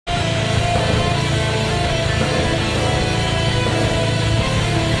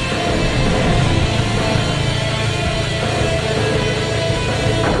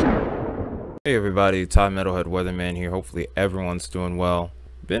everybody, Todd Metalhead Weatherman here. Hopefully everyone's doing well.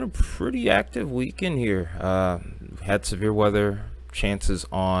 Been a pretty active weekend here. Had severe weather chances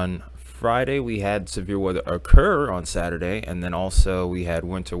on Friday. We had severe weather occur on Saturday, and then also we had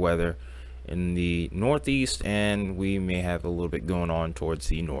winter weather in the northeast, and we may have a little bit going on towards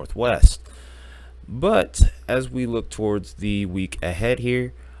the northwest. But as we look towards the week ahead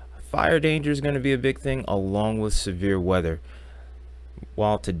here, fire danger is going to be a big thing along with severe weather.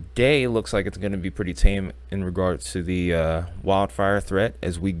 While today looks like it's going to be pretty tame in regards to the wildfire threat,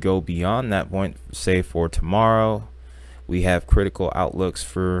 as we go beyond that point, say for tomorrow, we have critical outlooks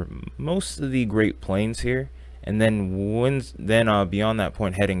for most of the Great Plains here, and then beyond that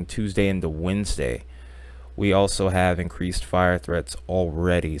point, heading Tuesday into Wednesday, we also have increased fire threats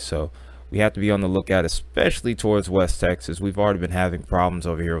already. So we have to be on the lookout, especially towards West Texas. We've already been having problems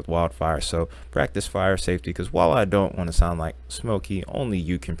over here with wildfire, so practice fire safety, because while I don't want to sound like Smokey, only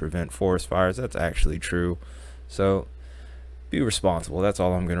you can prevent forest fires. That's actually true. So be responsible. That's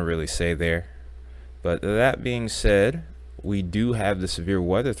all I'm going to really say there. But that being said, we do have the severe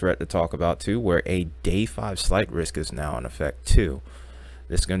weather threat to talk about too, where a day 5 slight risk is now in effect too.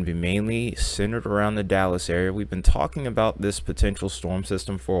 This is going to be mainly centered around the Dallas area. We've been talking about this potential storm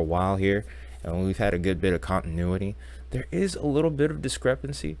system for a while here, and we've had a good bit of continuity. There is a little bit of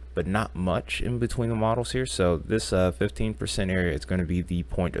discrepancy, but not much in between the models here. So this 15% area is going to be the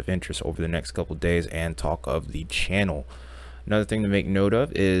point of interest over the next couple days and talk of the channel. Another thing to make note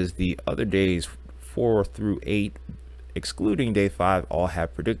of is the other days 4 through 8, excluding day 5, all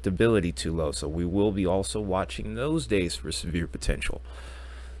have predictability too low. So we will be also watching those days for severe potential.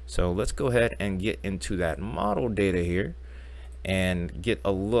 So let's go ahead and get into that model data here and get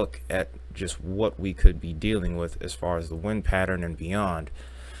a look at just what we could be dealing with as far as the wind pattern and beyond.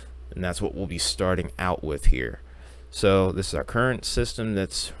 And that's what we'll be starting out with here. So this is our current system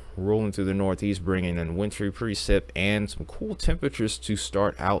that's rolling through the northeast, bringing in wintry precip and some cool temperatures to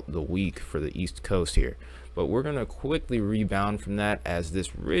start out the week for the east coast here. But we're going to quickly rebound from that as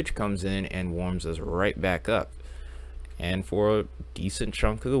this ridge comes in and warms us right back up. And for a decent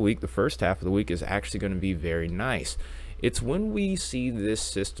chunk of the week, the first half of the week is actually going to be very nice. It's when we see this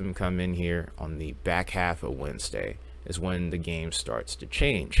system come in here on the back half of Wednesday is when the game starts to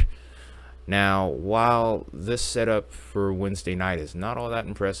change. Now, while this setup for Wednesday night is not all that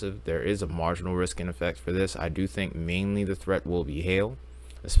impressive, there is a marginal risk in effect for this. I do think mainly the threat will be hail,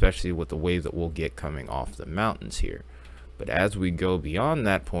 especially with the wave that we'll get coming off the mountains here. But as we go beyond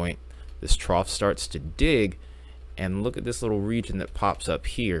that point, this trough starts to dig. And look at this little region that pops up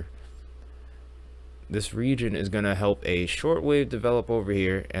here. This region is going to help a shortwave develop over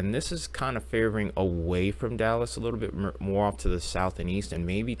here, and this is kind of favoring away from Dallas, a little bit more off to the south and east, and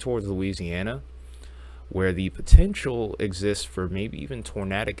maybe towards Louisiana, where the potential exists for maybe even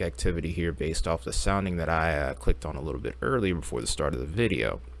tornadic activity here based off the sounding that I clicked on a little bit earlier before the start of the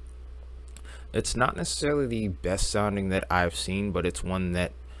video. It's not necessarily the best sounding that I've seen, but it's one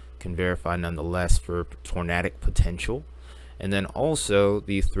that can verify nonetheless for tornadic potential. And then also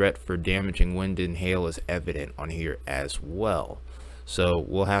the threat for damaging wind and hail is evident on here as well. So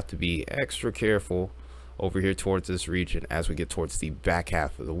we'll have to be extra careful over here towards this region as we get towards the back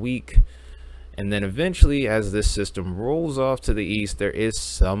half of the week. And then eventually, as this system rolls off to the east, there is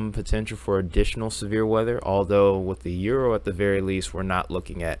some potential for additional severe weather, although with the Euro at the very least, we're not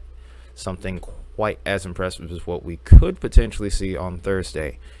looking at something quite as impressive as what we could potentially see on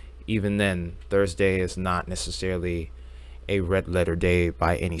Thursday. Even then, Thursday is not necessarily a red letter day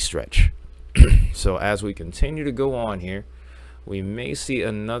by any stretch. So as we continue to go on here, we may see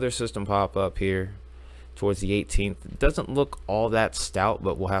another system pop up here towards the 18th. It doesn't look all that stout,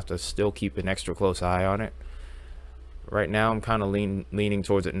 but we'll have to still keep an extra close eye on it. Right now, I'm kind of leaning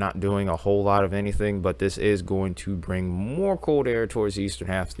towards it not doing a whole lot of anything, but this is going to bring more cold air towards the eastern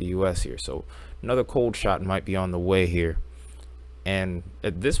half of the US here. So another cold shot might be on the way here. And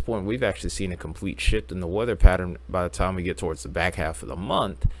at this point, we've actually seen a complete shift in the weather pattern by the time we get towards the back half of the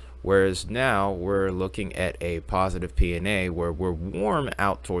month. Whereas now we're looking at a positive PNA where we're warm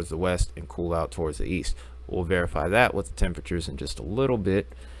out towards the west and cool out towards the east. We'll verify that with the temperatures in just a little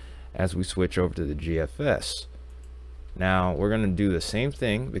bit as we switch over to the GFS. Now we're going to do the same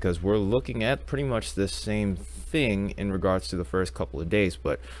thing because we're looking at pretty much the same thing in regards to the first couple of days,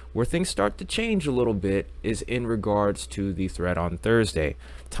 but where things start to change a little bit is in regards to the threat on Thursday.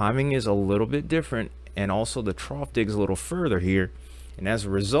 Timing is a little bit different, and also the trough digs a little further here, and as a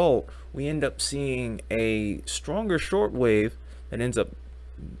result we end up seeing a stronger short wave that ends up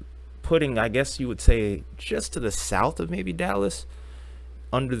putting, I guess you would say, just to the south of maybe Dallas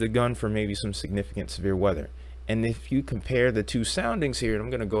under the gun for maybe some significant severe weather. And if you compare the two soundings here, and I'm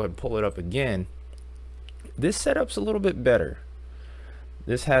going to go ahead and pull it up again, this setup's a little bit better.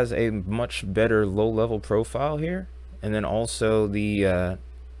 This has a much better low level profile here, and then also the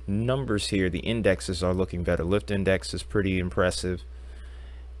numbers here, the indexes are looking better. Lift index is pretty impressive,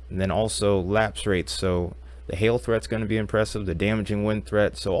 and then also lapse rates. So the hail threat's going to be impressive, the damaging wind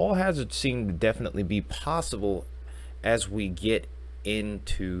threat. So all hazards seem to definitely be possible as we get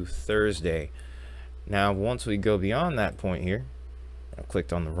into Thursday. Now once we go beyond that point here, I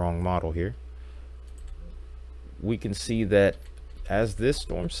clicked on the wrong model here, we can see that as this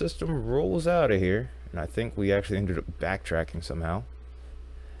storm system rolls out of here, and I think we actually ended up backtracking somehow,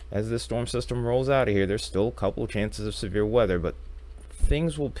 as this storm system rolls out of here, there's still a couple of chances of severe weather, but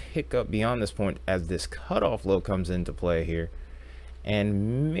things will pick up beyond this point as this cutoff low comes into play here,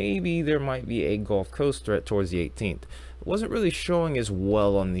 and maybe there might be a Gulf Coast threat towards the 18th. It wasn't really showing as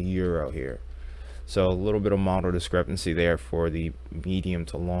well on the Euro here, so a little bit of model discrepancy there for the medium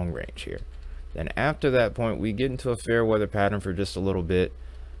to long range here. Then after that point, we get into a fair weather pattern for just a little bit,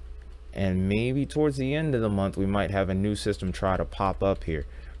 and maybe towards the end of the month we might have a new system try to pop up here.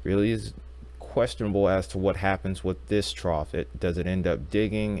 Really is questionable as to what happens with this trough. Does it end up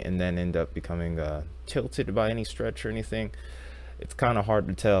digging and then end up becoming tilted by any stretch or anything? It's kind of hard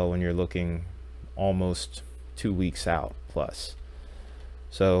to tell when you're looking almost 2 weeks out plus.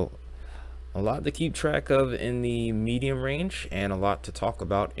 So a lot to keep track of in the medium range and a lot to talk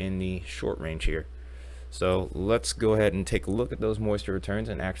about in the short range here. So let's go ahead and take a look at those moisture returns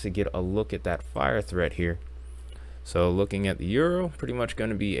and actually get a look at that fire threat here. So looking at the Euro, pretty much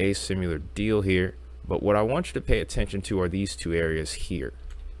going to be a similar deal here, but what I want you to pay attention to are these two areas here.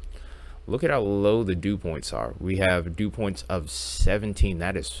 Look at how low the dew points are. We have dew points of 17.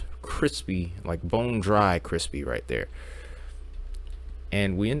 That is crispy, like bone dry crispy right there.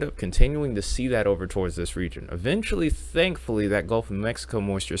 And we end up continuing to see that over towards this region. Eventually, thankfully, that Gulf of Mexico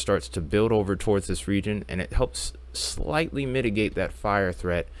moisture starts to build over towards this region, and it helps slightly mitigate that fire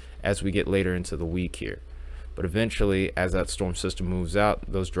threat as we get later into the week here. But eventually, as that storm system moves out,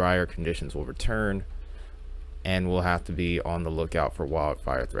 those drier conditions will return, and we'll have to be on the lookout for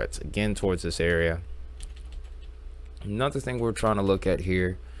wildfire threats again towards this area. Another thing we're trying to look at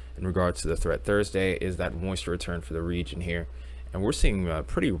here in regards to the threat Thursday is that moisture return for the region here. And we're seeing a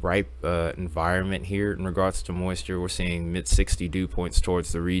pretty ripe environment here in regards to moisture. We're seeing mid-60 dew points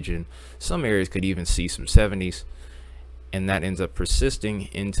towards the region. Some areas could even see some 70s, and that ends up persisting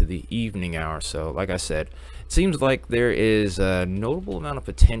into the evening hour. So like I said, it seems like there is a notable amount of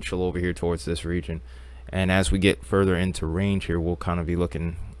potential over here towards this region, and as we get further into range here, we'll kind of be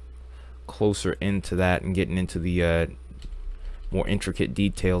looking closer into that and getting into the more intricate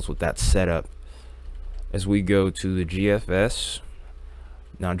details with that setup. As we go to the GFS,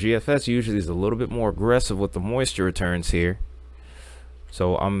 now GFS usually is a little bit more aggressive with the moisture returns here,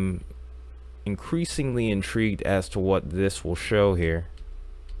 so I'm increasingly intrigued as to what this will show here.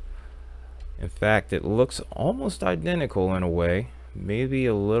 In fact, it looks almost identical in a way, maybe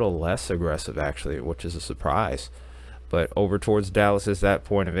a little less aggressive actually, which is a surprise. But over towards Dallas is that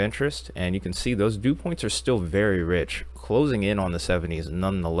point of interest, and you can see those dew points are still very rich, closing in on the 70s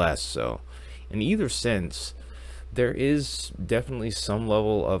nonetheless. So in either sense, there is definitely some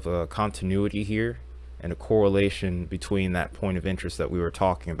level of continuity here and a correlation between that point of interest that we were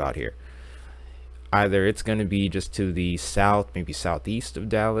talking about here. Either it's going to be just to the south, maybe southeast of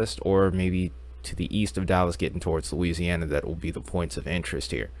Dallas, or maybe to the east of Dallas getting towards Louisiana. That will be the points of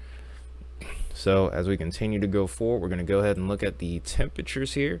interest here. So as we continue to go forward, we're going to go ahead and look at the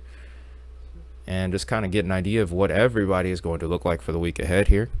temperatures here and just kind of get an idea of what everybody is going to look like for the week ahead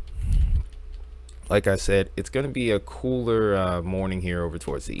here. Like I said, it's going to be a cooler morning here over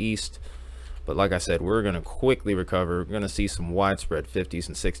towards the east, but like I said, we're going to quickly recover. We're going to see some widespread 50s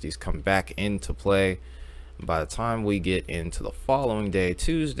and 60s come back into play. By the time we get into the following day,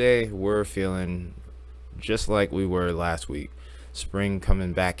 Tuesday, we're feeling just like we were last week. Spring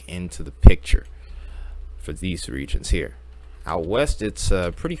coming back into the picture for these regions here. Out west, it's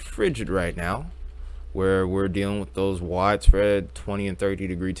pretty frigid right now, where we're dealing with those widespread 20 and 30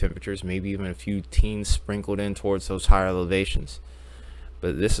 degree temperatures, maybe even a few teens sprinkled in towards those higher elevations.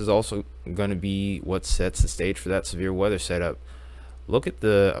 But this is also going to be what sets the stage for that severe weather setup. Look at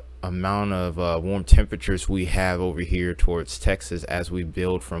the amount of warm temperatures we have over here towards Texas as we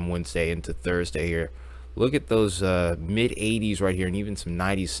build from Wednesday into Thursday here. Look at those mid 80s right here, and even some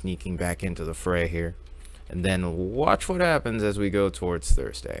 90s sneaking back into the fray here. And then watch what happens as we go towards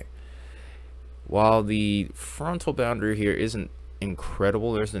Thursday. While the frontal boundary here isn't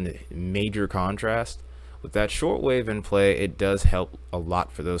incredible, there's a major contrast. With that short wave in play, it does help a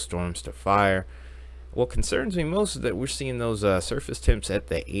lot for those storms to fire. What concerns me most is that we're seeing those surface temps at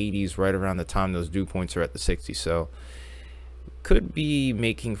the 80s right around the time those dew points are at the 60s. So could be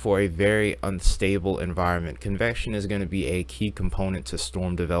making for a very unstable environment. Convection is going to be a key component to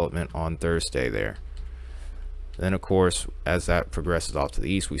storm development on Thursday there. Then of course, as that progresses off to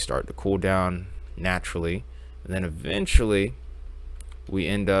the east, we start to cool down naturally, and then eventually we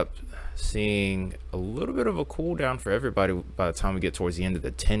end up seeing a little bit of a cool down for everybody by the time we get towards the end of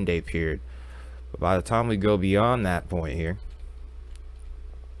the 10-day period. But by the time we go beyond that point here,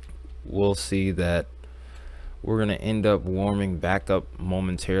 we'll see that we're going to end up warming back up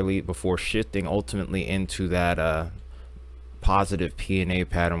momentarily before shifting ultimately into that positive P&A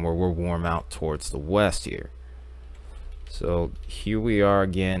pattern where we're warm out towards the west here. So here we are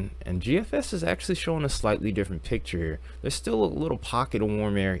again, and GFS is actually showing a slightly different picture here. There's still a little pocket of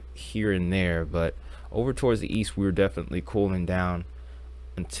warm air here and there, but over towards the east we're definitely cooling down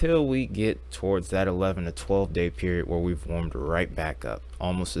until we get towards that 11 to 12 day period where we've warmed right back up,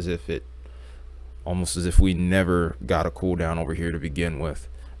 almost as if we never got a cool down over here to begin with.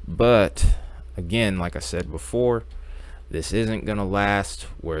 But again, like I said before, this isn't going to last,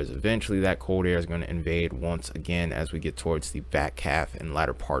 whereas eventually that cold air is going to invade once again as we get towards the back half and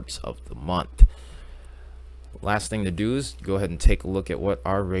latter parts of the month. Last thing to do is go ahead and take a look at what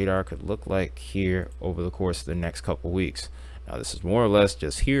our radar could look like here over the course of the next couple weeks. Now this is more or less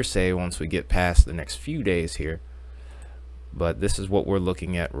just hearsay once we get past the next few days here, but this is what we're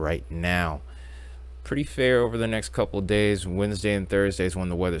looking at right now. Pretty fair over the next couple of days. Wednesday and Thursday is when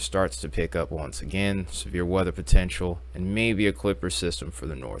the weather starts to pick up once again. Severe weather potential and maybe a clipper system for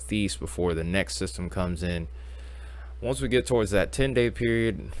the northeast before the next system comes in. Once we get towards that 10-day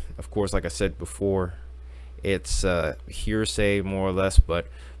period, of course, like I said before, it's hearsay more or less, but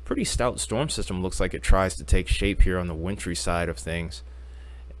pretty stout storm system looks like it tries to take shape here on the wintry side of things.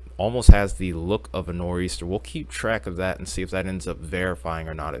 Almost has the look of a nor'easter. We'll keep track of that and see if that ends up verifying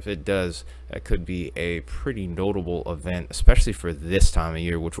or not. If it does, that could be a pretty notable event, especially for this time of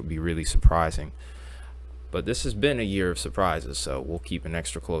year, which would be really surprising. But this has been a year of surprises, so we'll keep an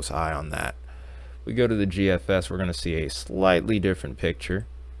extra close eye on that. We go to the GFS, we're going to see a slightly different picture,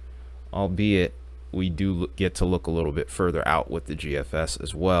 albeit we do get to look a little bit further out with the GFS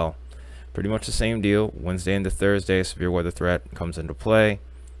as well. Pretty much the same deal. Wednesday into Thursday, severe weather threat comes into play.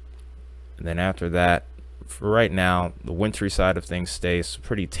 And then after that, for right now, the wintry side of things stays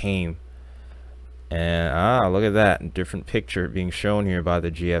pretty tame. And look at that, different picture being shown here by the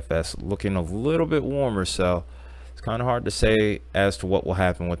GFS, looking a little bit warmer. So it's kind of hard to say as to what will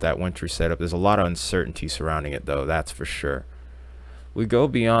happen with that wintry setup. There's a lot of uncertainty surrounding it though, that's for sure. We go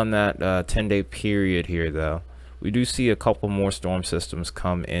beyond that 10-day period here though. We do see a couple more storm systems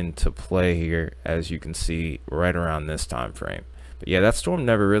come into play here, as you can see right around this time frame. But yeah, that storm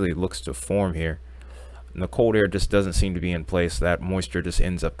never really looks to form here. And the cold air just doesn't seem to be in place. That moisture just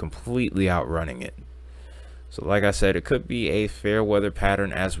ends up completely outrunning it. So like I said, it could be a fair weather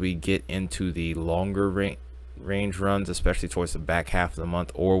pattern as we get into the longer range runs, especially towards the back half of the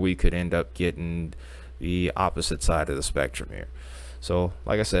month, or we could end up getting the opposite side of the spectrum here. So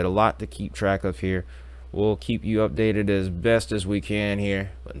like I said, a lot to keep track of here. We'll keep you updated as best as we can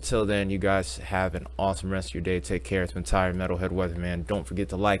here. But until then, you guys have an awesome rest of your day. Take care. It's been Tired Metalhead Weatherman. Don't forget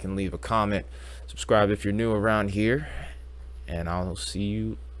to like and leave a comment. Subscribe if you're new around here. And I'll see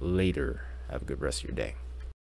you later. Have a good rest of your day.